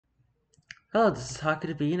Hello, this is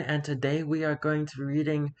Haku and today we are going to be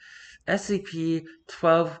reading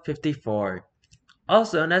SCP-1254,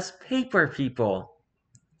 also known as Paper People.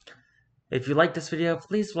 If you like this video,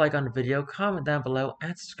 please like on the video, comment down below,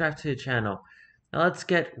 and subscribe to the channel. Now let's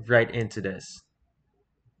get right into this.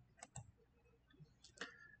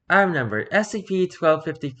 Item number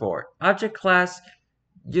SCP-1254. Object class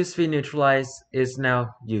used to be neutralized is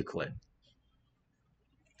now Euclid.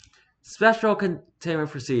 Special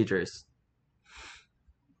containment procedures.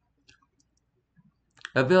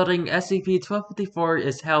 A building SCP-1254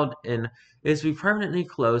 is held in is to be permanently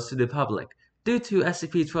closed to the public. Due to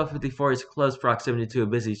SCP-1254's close proximity to a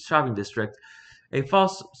busy shopping district, a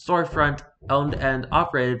false storefront owned and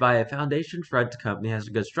operated by a Foundation front company has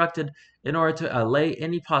been constructed in order to allay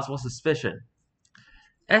any possible suspicion.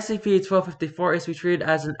 SCP-1254 is to be treated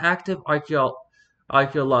as an active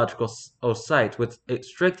archaeological site with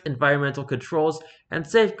strict environmental controls and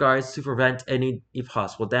safeguards to prevent any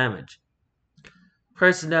possible damage.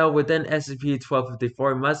 Personnel within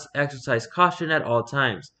SCP-1254 must exercise caution at all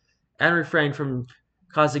times and refrain from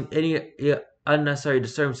causing any unnecessary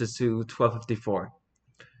disturbances to 1254.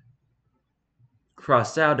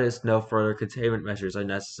 Crossed out is no further containment measures are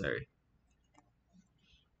necessary.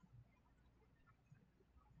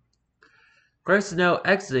 Personnel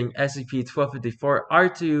exiting SCP-1254 are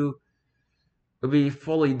to be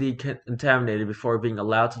fully decontaminated before being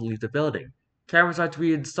allowed to leave the building. Cameras are to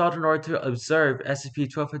be installed in order to observe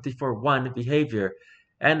SCP-1254-1 behavior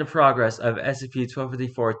and the progress of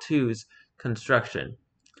SCP-1254-2's construction.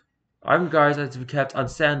 Armed guards are to be kept on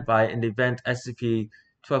standby in the event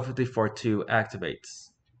SCP-1254-2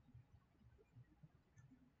 activates.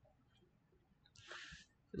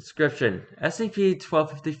 Description: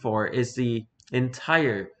 SCP-1254 is the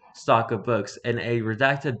entire stock of books in a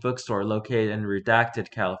redacted bookstore located in Redacted,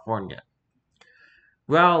 California.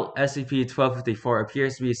 While SCP-1254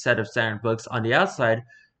 appears to be a set of standard books on the outside,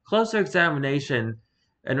 closer examination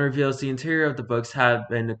and reveals the interior of the books have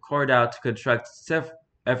been cored out to construct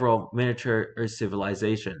several miniature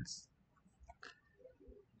civilizations.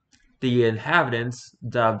 The inhabitants,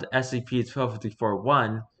 dubbed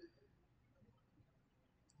SCP-1254-1,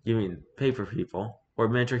 you mean paper people, were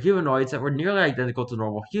miniature humanoids that were nearly identical to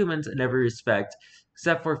normal humans in every respect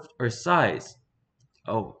except for size.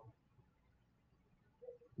 Oh,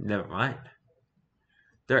 never mind.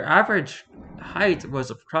 Their average height was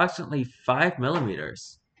approximately 5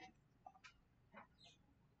 millimeters.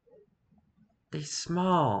 They're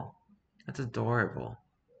small. That's adorable.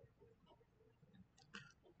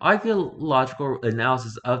 Archaeological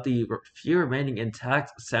analysis of the few remaining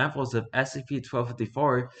intact samples of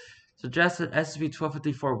SCP-1254 suggests that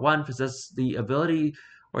SCP-1254-1 possesses the ability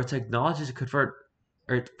or technology to convert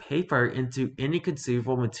paper into any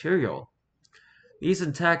conceivable material. These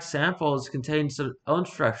intact samples contain some own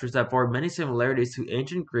structures that bore many similarities to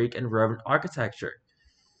ancient Greek and Roman architecture.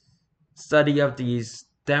 Study of these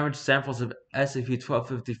damaged samples of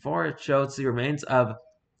SCP-1254 shows the remains of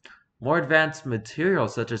more advanced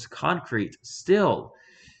materials such as concrete,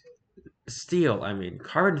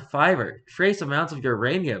 carbon fiber, trace amounts of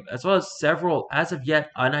uranium, as well as several as of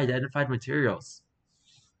yet unidentified materials.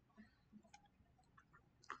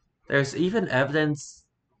 There's even evidence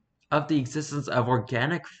of the existence of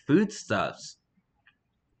organic foodstuffs.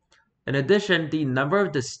 In addition, the number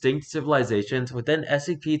of distinct civilizations within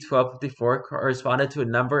SCP-1254 corresponded to a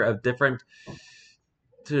number of different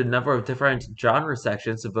genre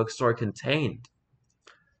sections the bookstore contained.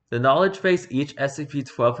 The knowledge base each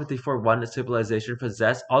SCP-1254-1 civilization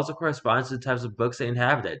possessed also corresponds to the types of books they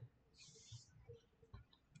inhabited.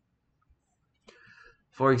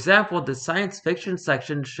 For example, the science fiction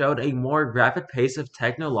section showed a more rapid pace of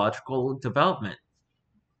technological development,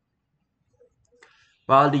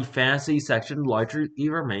 while the fantasy section largely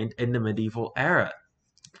remained in the medieval era.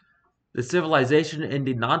 The civilization in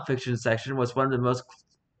the nonfiction section was one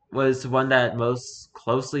that most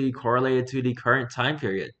closely correlated to the current time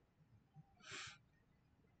period.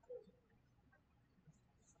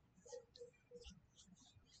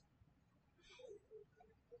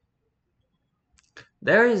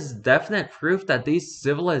 There is definite proof that these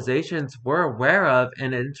civilizations were aware of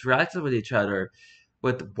and interacted with each other,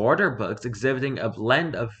 with border books exhibiting a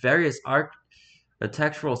blend of various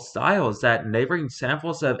architectural styles that neighboring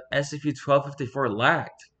samples of SCP-1254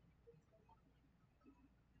 lacked.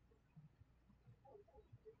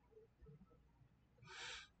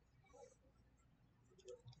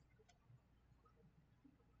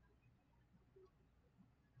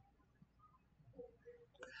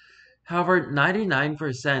 However,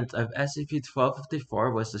 99% of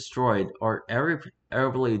SCP-1254 was destroyed or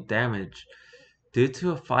irreparably damaged due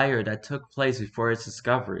to a fire that took place before its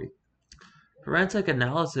discovery. Forensic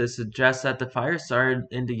analysis suggests that the fire started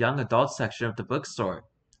in the young adult section of the bookstore.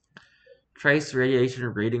 Trace radiation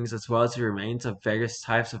readings as well as the remains of various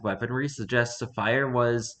types of weaponry suggest the fire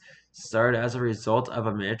was started as a result of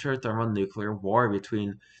a miniature thermonuclear war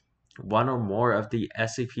between one or more of the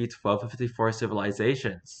SCP-1254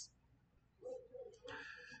 civilizations,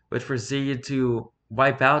 which proceeded to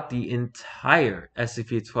wipe out the entire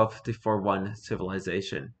SCP-1254-1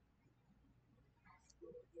 civilization.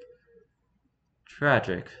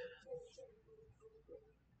 Tragic.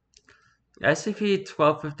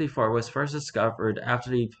 SCP-1254 was first discovered after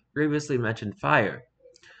the previously mentioned fire.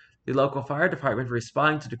 The local fire department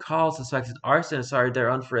responding to the call suspected arson and started their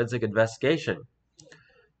own forensic investigation,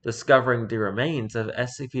 discovering the remains of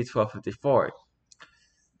SCP-1254.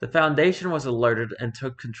 The Foundation was alerted and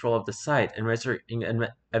took control of the site, administering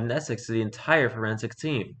amnestics to the entire forensic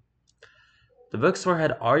team. The bookstore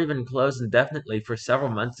had already been closed indefinitely for several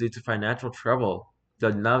months due to financial trouble, though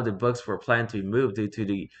none of the books were planned to be moved due to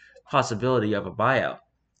the possibility of a buyout.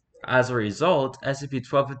 As a result,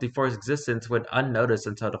 SCP-1254's existence went unnoticed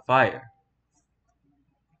until the fire.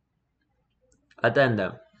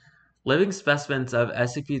 Addendum. Living specimens of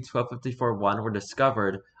SCP-1254-1 were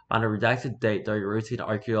discovered on a redacted date during a routine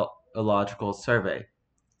archaeological survey.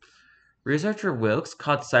 Researcher Wilkes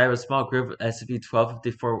caught sight of a small group of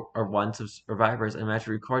SCP-1254-1 survivors and managed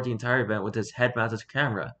to record the entire event with his head-mounted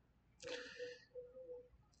camera.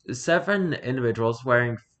 7 individuals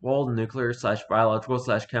wearing full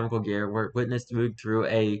nuclear/biological/chemical gear were witnessed moving through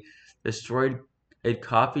a destroyed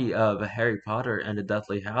copy of Harry Potter and the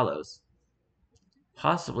Deathly Hallows,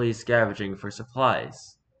 possibly scavenging for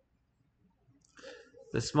supplies.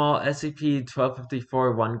 The small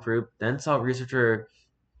SCP-1254-1 group then saw researcher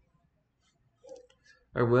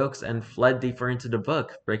Wilkes and fled deeper into the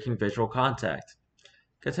book, breaking visual contact.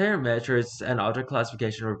 Containment measures and object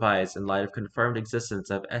classification revised in light of confirmed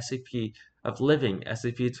existence of living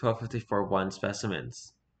SCP-1254-1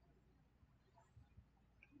 specimens.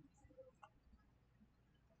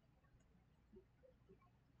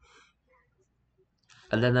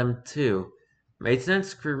 Addendum 2.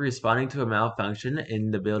 Maintenance crew responding to a malfunction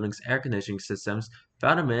in the building's air conditioning systems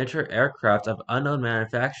found a miniature aircraft of unknown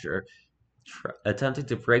manufacturer attempting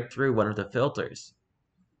to break through one of the filters.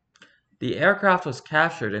 The aircraft was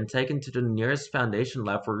captured and taken to the nearest Foundation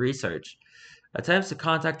lab for research. Attempts to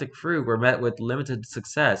contact the crew were met with limited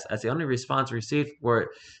success, as the only response received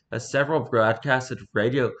were several broadcasted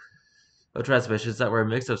radio transmissions that were a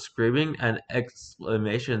mix of screaming and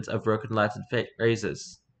exclamations of broken Latin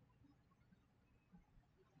phrases.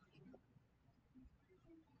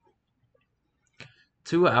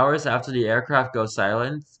 Two hours after the aircraft goes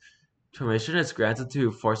silent, permission is granted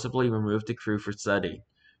to forcibly remove the crew for study.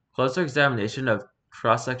 Closer examination of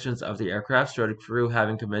cross-sections of the aircraft showed the crew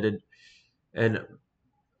having committed an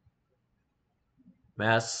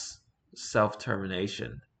mass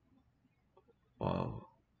self-termination. Whoa.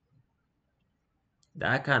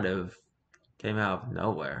 That kind of came out of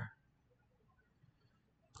nowhere.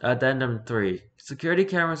 Addendum 3. Security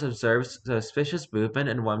cameras observed suspicious movement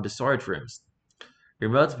in one of the storage rooms.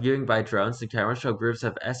 Remote viewing by drones, the cameras show groups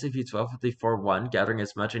of SCP-1254-1 gathering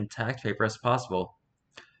as much intact paper as possible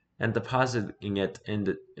and depositing it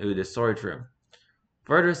into the storage room.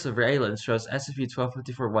 Further surveillance shows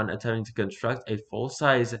SCP-1254-1 attempting to construct a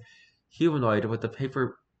full-size humanoid with the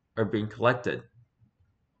paper being collected.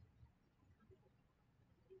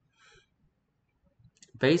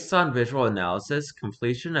 Based on visual analysis,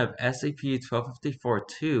 completion of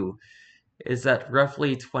SCP-1254-2 is at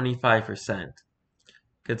roughly 25%.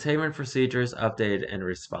 Containment procedures updated in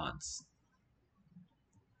response.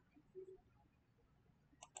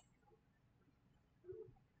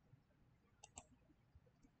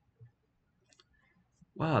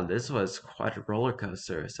 Wow, this was quite a roller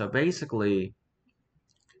coaster. So basically,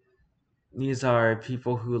 these are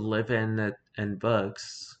people who live in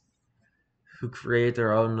books, who create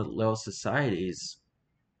their own little societies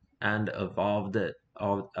and evolved it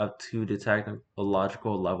all up to the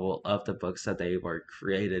technological level of the books that they were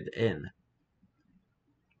created in.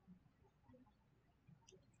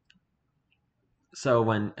 So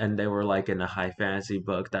and they were like in a high fantasy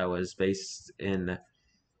book that was based in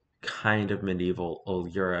kind of medieval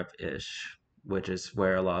old Europe-ish, which is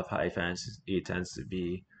where a lot of high fantasy tends to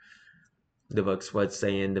be. The books would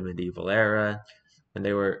stay in the medieval era, and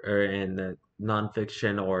they were in the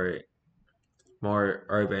nonfiction or more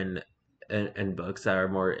urban and books that are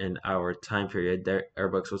more in our time period. Our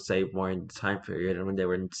books would say more in the time period, and when they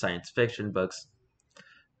were in science fiction books,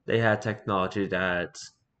 they had technology that,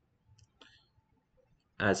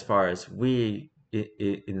 as far as we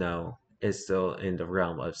is still in the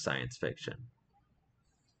realm of science fiction.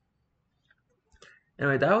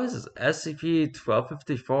 Anyway, that was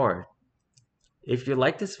SCP-1254. If you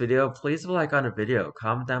like this video, please like on the video,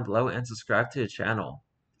 comment down below, and subscribe to the channel.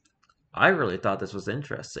 I really thought this was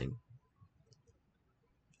interesting.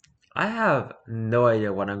 I have no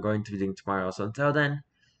idea what I'm going to be doing tomorrow, so until then,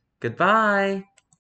 goodbye!